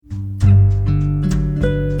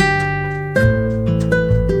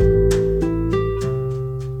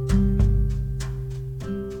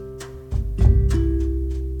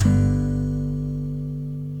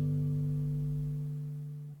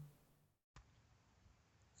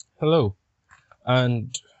Hello,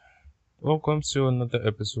 and welcome to another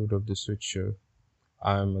episode of the Switch Show.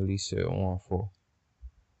 I'm Maliseh on for.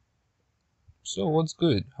 So, what's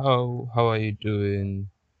good? How are you doing?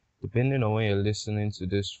 Depending on when you're listening to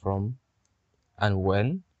this from and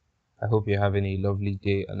when, I hope you're having a lovely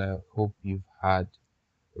day, and I hope you've had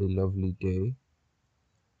a lovely day.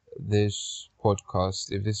 This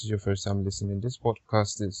podcast, if this is your first time listening, this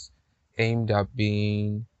podcast is aimed at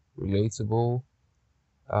being relatable,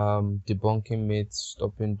 debunking myths,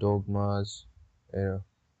 stopping dogmas, you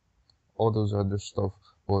all those other stuff.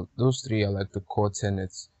 But those three are like the core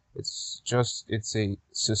tenets. It's a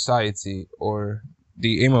society, or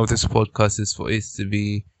the aim of this podcast is for it to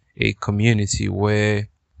be a community where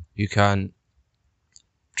you can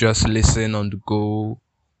just listen on the go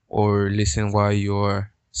or listen while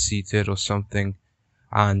you're seated or something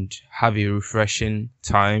and have a refreshing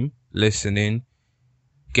time listening,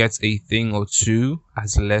 get a thing or two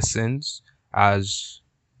as lessons as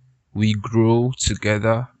we grow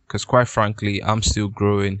together, because quite frankly I'm still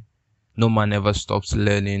growing. No man ever stops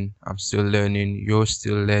learning. I'm still learning, you're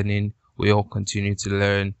still learning, we all continue to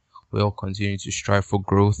learn, we all continue to strive for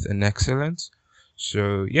growth and excellence.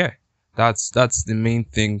 So yeah, that's the main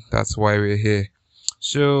thing. That's why we're here.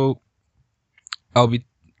 So i'll be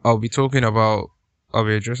I'll be talking about, I'll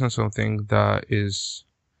be addressing something that is,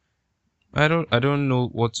 I don't know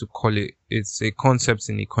what to call it. It's a concept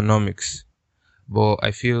in economics, but I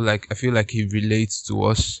feel like it relates to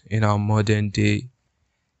us in our modern day.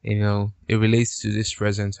 It relates to this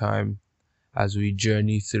present time as we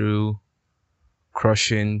journey through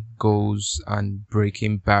crushing goals and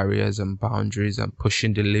breaking barriers and boundaries and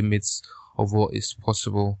pushing the limits of what is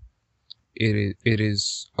possible. It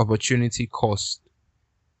is opportunity cost,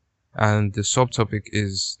 and the subtopic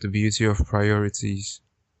is the beauty of priorities.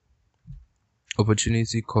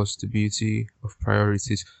 Opportunity cost, the beauty of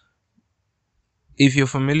priorities. If you're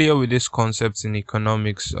familiar with this concept in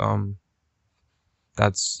economics,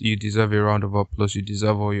 that's, you deserve a round of applause. You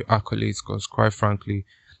deserve all your accolades, because quite frankly,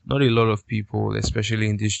 not a lot of people, especially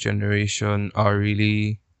in this generation, are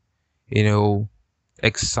really, you know,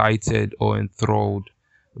 excited or enthralled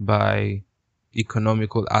by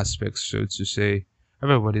economical aspects, so to say.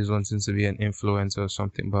 Everybody's wanting to be an influencer or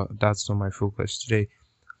something, but that's not my focus today.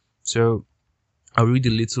 So I'll read a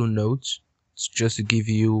little note just to give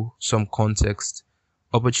you some context.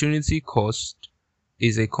 Opportunity cost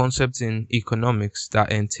is a concept in economics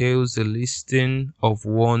that entails the listing of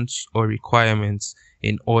wants or requirements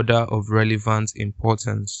in order of relevant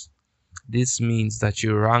importance. This means that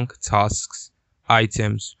you rank tasks,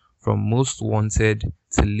 items from most wanted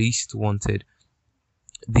to least wanted.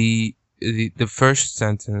 The first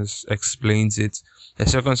sentence explains it. The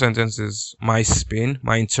second sentence is my spin,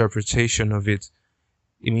 my interpretation of it.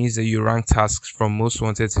 It means that you rank tasks from most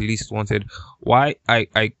wanted to least wanted. Why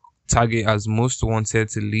I tag it as most wanted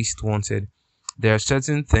to least wanted? There are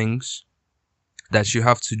certain things that you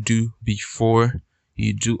have to do before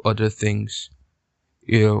you do other things.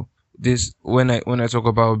 You know, this when I talk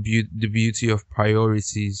about the beauty of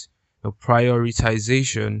priorities,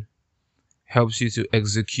 prioritization helps you to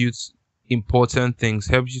execute important things,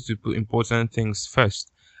 helps you to put important things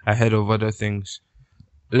first ahead of other things.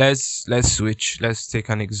 Let's switch. Let's take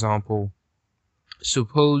an example.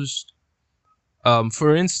 Suppose,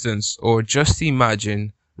 for instance, or just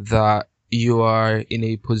imagine that you are in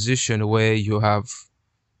a position where you have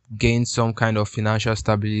gained some kind of financial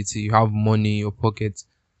stability, you have money in your pocket,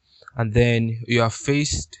 and then you are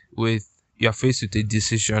faced with a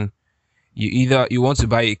decision. You want to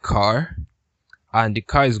buy a car, and the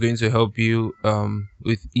car is going to help you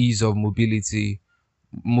with ease of mobility,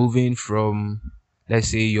 moving from, let's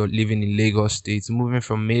say you're living in Lagos State, moving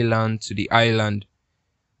from mainland to the island.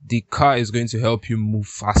 The car is going to help you move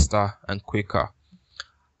faster and quicker.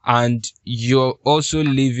 And you're also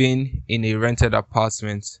living in a rented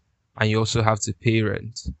apartment, and you also have to pay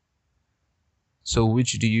rent. So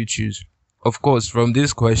which do you choose? Of course, from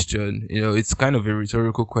this question, it's kind of a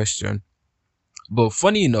rhetorical question. But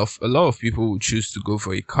funny enough, a lot of people would choose to go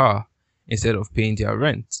for a car instead of paying their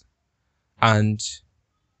rent. And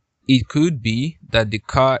it could be that the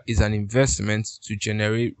car is an investment to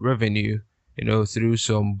generate revenue, through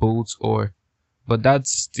some bolt, or, but that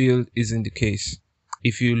still isn't the case.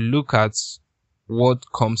 If you look at what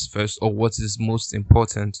comes first or what is most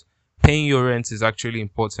important, paying your rent is actually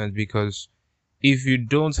important, because if you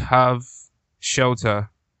don't have shelter,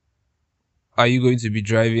 are you going to be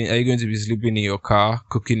driving? Are you going to be sleeping in your car,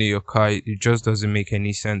 cooking in your car? It just doesn't make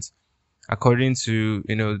any sense. According to,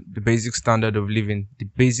 the basic standard of living, the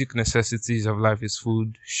basic necessities of life is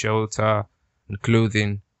food, shelter, and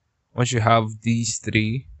clothing. Once you have these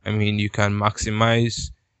three, I mean, you can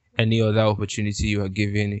maximize any other opportunity you are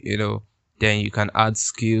given, then you can add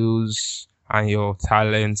skills and your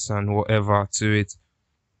talents and whatever to it.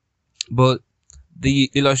 But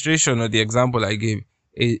the illustration or the example I gave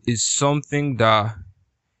is something that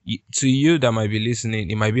to you that might be listening,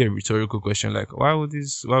 it might be a rhetorical question like, why would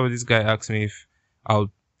this guy ask me if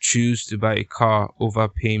I'll choose to buy a car over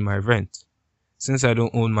paying my rent? Since I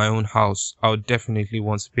don't own my own house, I would definitely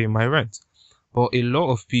want to pay my rent. But a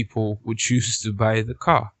lot of people would choose to buy the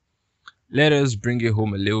car. Let us bring it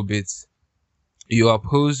home a little bit. You are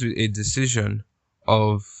posed with a decision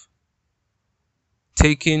of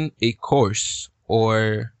taking a course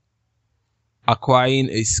or acquiring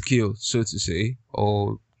a skill, so to say,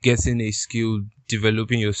 or getting a skill,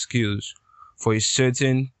 developing your skills for a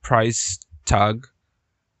certain price tag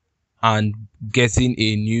and getting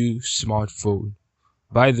a new smartphone.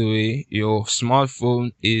 By the way, your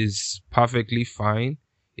smartphone is perfectly fine.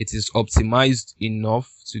 It is optimized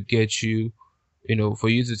enough to get you, for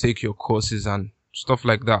you to take your courses and stuff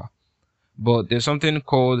like that. But there's something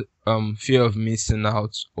called fear of missing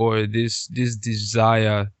out, or this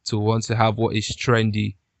desire to want to have what is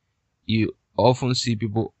trendy. You often see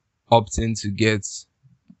people opting to get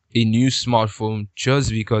a new smartphone just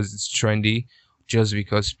because it's trendy, just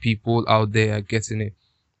because people out there are getting it.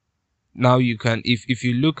 Now you can, if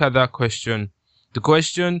you look at that question, the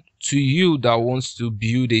question to you that wants to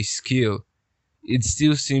build a skill, it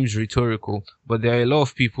still seems rhetorical. But there are a lot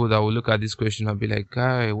of people that will look at this question and be like,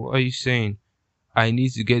 guy, what are you saying? I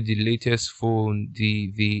need to get the latest phone,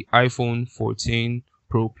 the iPhone 14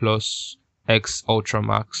 Pro Plus X Ultra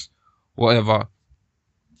Max, whatever.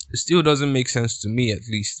 It still doesn't make sense to me, at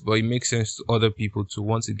least, but it makes sense to other people to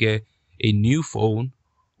want to get a new phone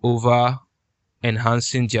over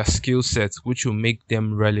enhancing their skill sets, which will make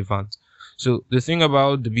them relevant. So the thing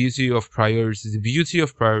about the beauty of priorities,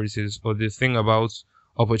 or the thing about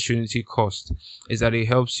opportunity cost, is that it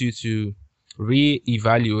helps you to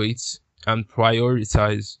re-evaluate and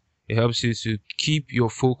prioritize. It helps you to keep your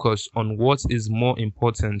focus on what is more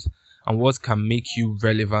important and what can make you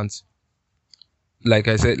relevant. Like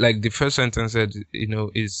I said, like the first sentence said,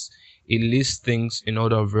 is it lists things in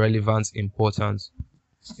order of relevance, importance.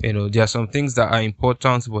 There are some things that are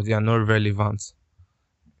important, but they are not relevant.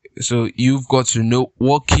 So you've got to know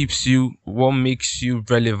what makes you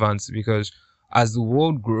relevant, because as the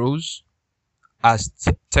world grows, as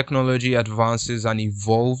technology advances and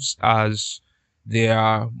evolves, as there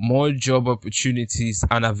are more job opportunities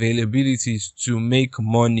and availabilities to make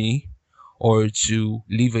money or to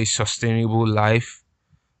live a sustainable life,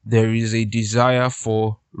 there is a desire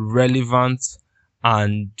for relevant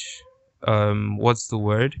and what's the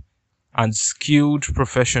word? And skilled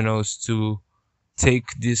professionals to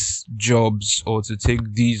take these jobs or to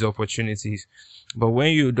take these opportunities. But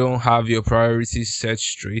when you don't have your priorities set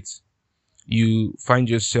straight, you find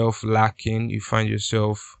yourself lacking, you find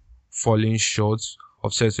yourself falling short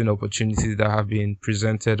of certain opportunities that have been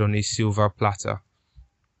presented on a silver platter.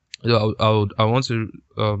 So I want to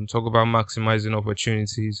talk about maximizing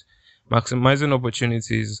opportunities. Maximizing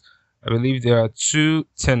opportunities, I believe there are two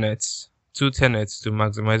tenets to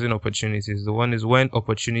maximizing opportunities. The one is when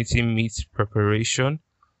opportunity meets preparation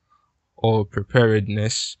or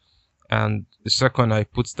preparedness, and the second I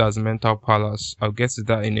put that as mental palace. I'll get to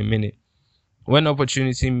that in a minute. When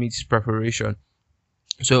opportunity meets preparation,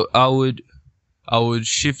 so I would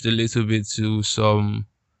shift a little bit to some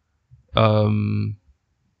how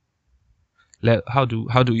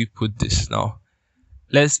do we put this now?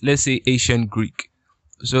 Let's say ancient Greek.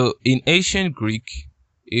 So in ancient Greek,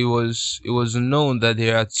 it was known that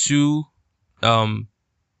there are two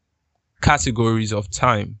categories of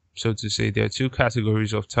time. So to say, there are two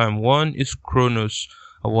categories of time. One is chronos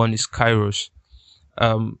and one is kairos.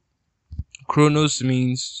 Chronos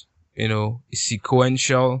means a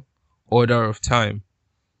sequential order of time.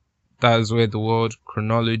 That is where the word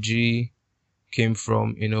chronology came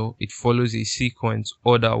from. It follows a sequence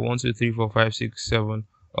order: 1, 2, 3, 4, 5, 6, 7,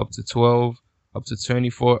 up to 12, up to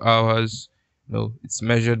 24 hours. It's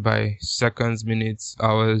measured by seconds, minutes,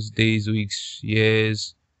 hours, days, weeks,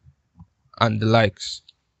 years, and the likes.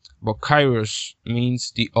 But kairos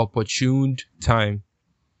means the opportune time.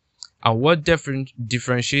 And what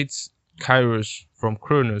differentiates kairos from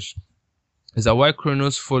chronos is that while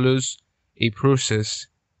chronos follows a process,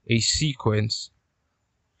 a sequence,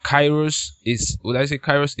 kairos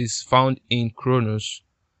is found in chronos,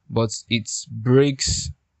 but it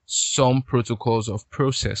breaks some protocols of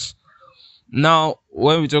process. Now,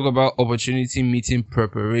 when we talk about opportunity meeting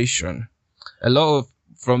preparation, a lot of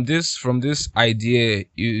from this idea,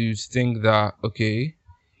 you think that, okay,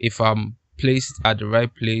 if I'm placed at the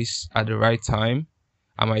right place at the right time,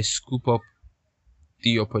 I might scoop up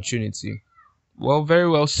the opportunity. Well, very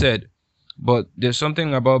well said. But there's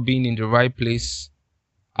something about being in the right place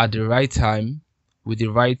at the right time with the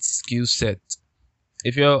right skill set.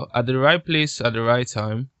 If you're at the right place at the right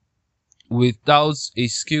time without a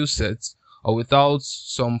skill set or without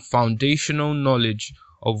some foundational knowledge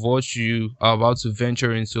of what you are about to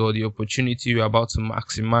venture into or the opportunity you're about to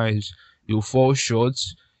maximize, you'll fall short,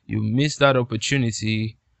 you miss that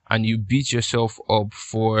opportunity, and you beat yourself up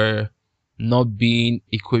for not being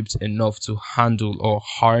equipped enough to handle or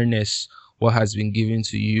harness what has been given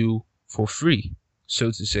to you for free, so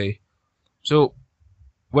to say. So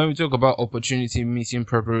when we talk about opportunity meeting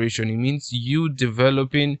preparation, it means you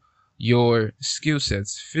developing your skill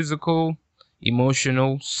sets, physical,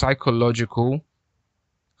 emotional, psychological,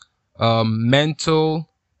 mental,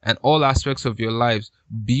 and all aspects of your lives,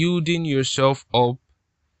 building yourself up,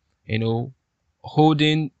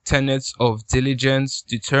 holding tenets of diligence,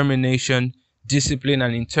 determination, discipline,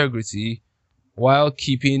 and integrity while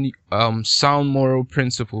keeping sound moral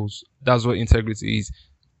principles. That's what integrity is.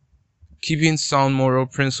 Keeping sound moral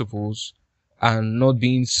principles and not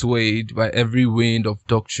being swayed by every wind of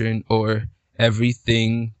doctrine or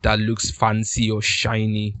everything that looks fancy or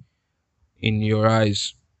shiny in your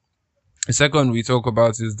eyes. The second we talk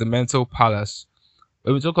about is the mental palace.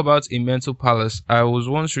 When we talk about a mental palace, I was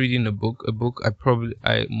once reading a book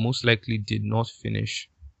I most likely did not finish.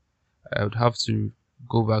 I would have to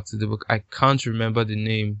go back to the book. I can't remember the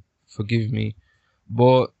name, forgive me.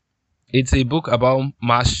 But it's a book about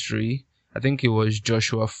mastery. I think it was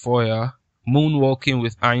Joshua Foer, Moonwalking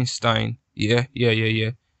with Einstein. Yeah.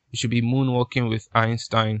 It should be Moonwalking with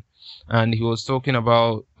Einstein. And he was talking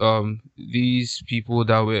about these people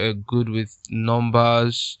that were good with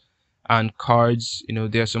numbers and cards.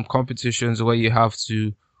 There are some competitions where you have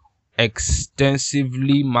to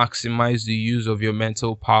extensively maximize the use of your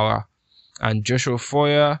mental power. And Joshua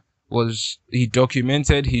Foer he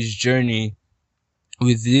documented his journey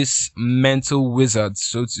with this mental wizard,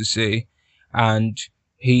 so to say, and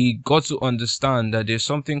he got to understand that there's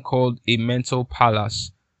something called a mental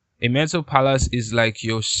palace. A mental palace is like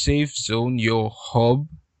your safe zone, your hub,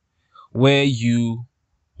 where you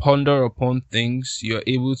ponder upon things, you're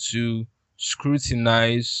able to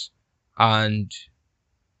scrutinize and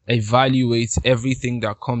evaluate everything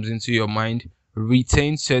that comes into your mind,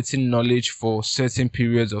 retain certain knowledge for certain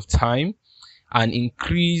periods of time, and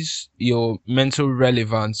increase your mental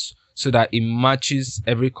relevance so that it matches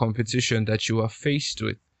every competition that you are faced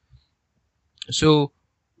with. So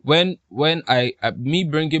when me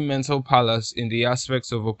bringing mental palace in the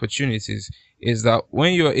aspects of opportunities is that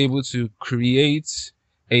when you're able to create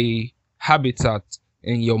a habitat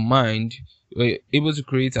in your mind, you're able to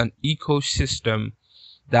create an ecosystem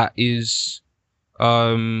that is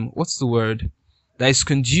what's the word, that is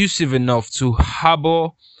conducive enough to harbor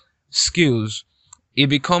skills. It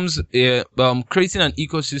becomes creating an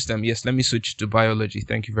ecosystem. Yes, let me switch to biology.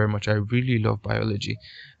 Thank you very much. I really love biology.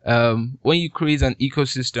 When you create an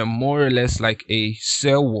ecosystem, more or less like a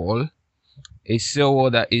cell wall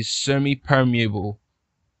that is semi-permeable,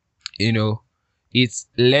 it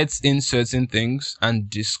lets in certain things and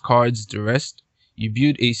discards the rest. You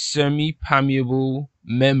build a semi-permeable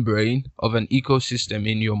membrane of an ecosystem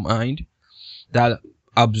in your mind that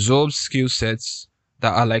absorbs skill sets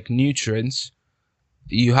that are like nutrients.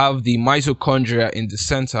 You have the mitochondria in the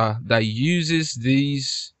center that uses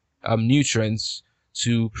these nutrients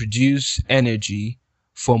to produce energy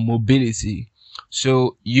for mobility.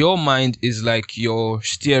 So your mind is like your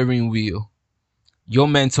steering wheel. Your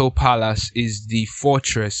mental palace is the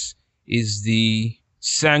fortress, is the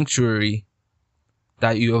sanctuary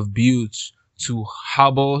that you have built to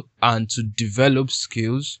harbor and to develop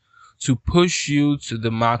skills, to push you to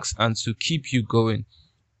the max and to keep you going.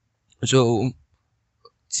 So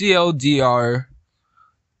TLDR,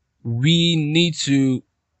 we need to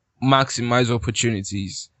maximize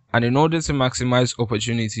opportunities. And in order to maximize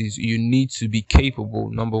opportunities, you need to be capable.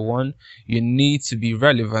 Number one, you need to be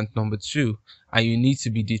relevant. Number two, and you need to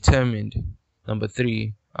be determined. Number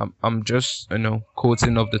three, I'm just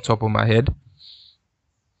quoting off the top of my head.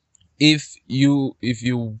 If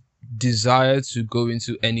you desire to go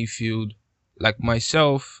into any field, like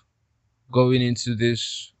myself, going into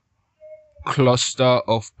this cluster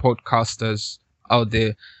of podcasters out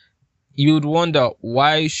there, you would wonder,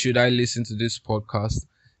 why should I listen to this podcast?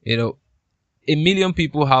 A million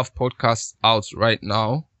people have podcasts out right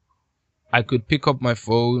now. I could pick up my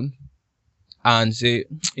phone and say,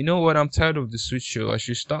 you know what, I'm tired of the Switch Show. I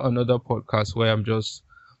should start another podcast where I'm just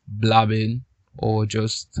blabbing or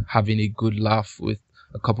just having a good laugh with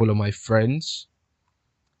a couple of my friends,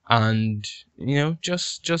 and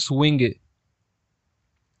just wing it.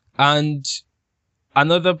 And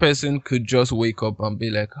another person could just wake up and be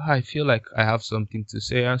like, "Ah, I feel like I have something to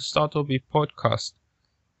say," and start up a podcast.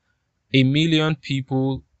 A million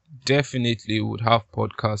people definitely would have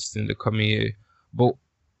podcasts in the coming year. But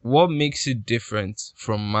what makes it different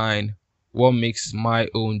from mine, what makes my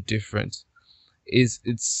own different, is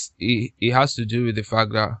it has to do with the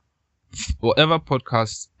fact that whatever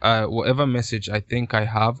podcast, whatever message I think I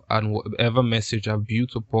have, and whatever message I've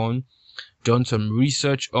built upon, done some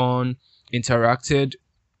research on, interacted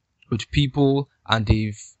with people, and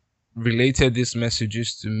they've related these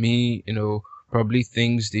messages to me, probably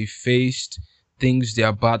things they faced, things they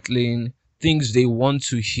are battling, things they want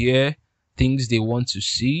to hear, things they want to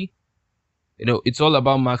see. It's all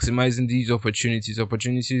about maximizing these opportunities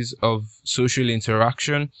of social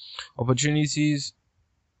interaction, opportunities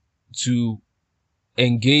to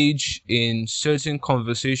engage in certain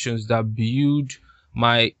conversations that build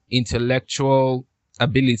my intellectual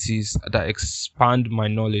abilities, that expand my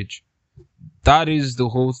knowledge. That is the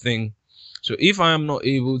whole thing. So if I'm not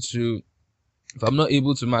able to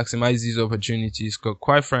maximize these opportunities, because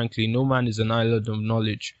quite frankly, no man is an island of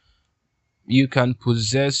knowledge. You can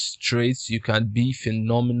possess traits, you can be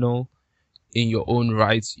phenomenal in your own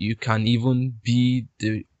right, you can even be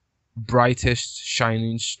the brightest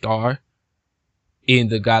shining star in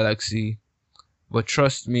the galaxy. But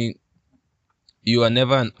trust me, you are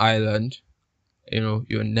never an island.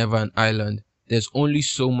 You're never an island. There's only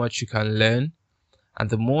so much you can learn. And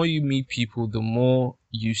the more you meet people, the more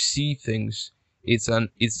you see things. It's an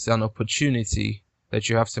opportunity that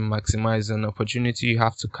you have to maximize, an opportunity you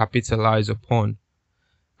have to capitalize upon.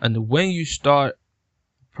 And when you start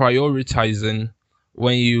prioritizing,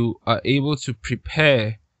 when you are able to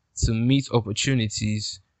prepare to meet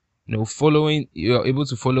opportunities, you are able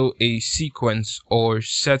to follow a sequence or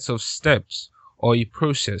set of steps or a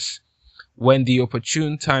process. When the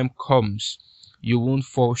opportune time comes, you won't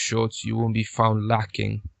fall short, you won't be found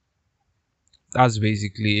lacking. That's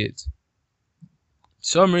basically it.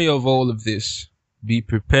 Summary of all of this: be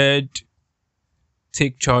prepared,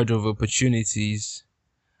 take charge of opportunities,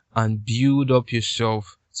 and build up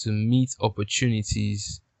yourself to meet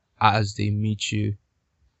opportunities as they meet you.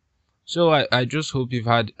 So I just hope you've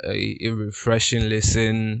had a refreshing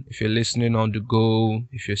listen. If you're listening on the go,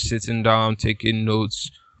 if you're sitting down taking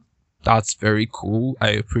notes, that's very cool. I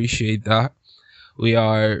appreciate that. We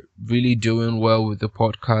are really doing well with the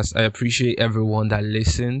podcast. I appreciate everyone that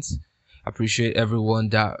listens. I appreciate everyone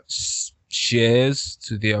that shares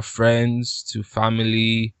to their friends, to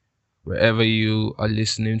family, wherever you are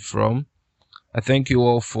listening from. I thank you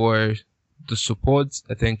all for the support.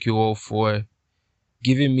 I thank you all for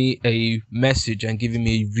giving me a message and giving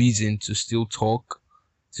me a reason to still talk,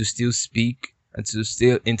 to still speak, and to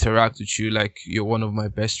still interact with you like you're one of my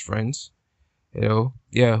best friends.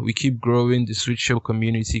 Yeah, we keep growing. The Switch Show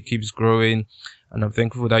community keeps growing, and I'm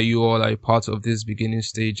thankful that you all are a part of this beginning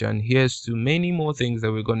stage. And here's to many more things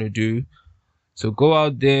that we're gonna do. So go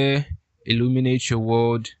out there, illuminate your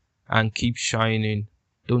world, and keep shining.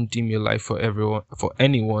 Don't dim your light for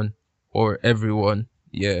anyone or everyone.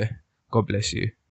 Yeah. God bless you.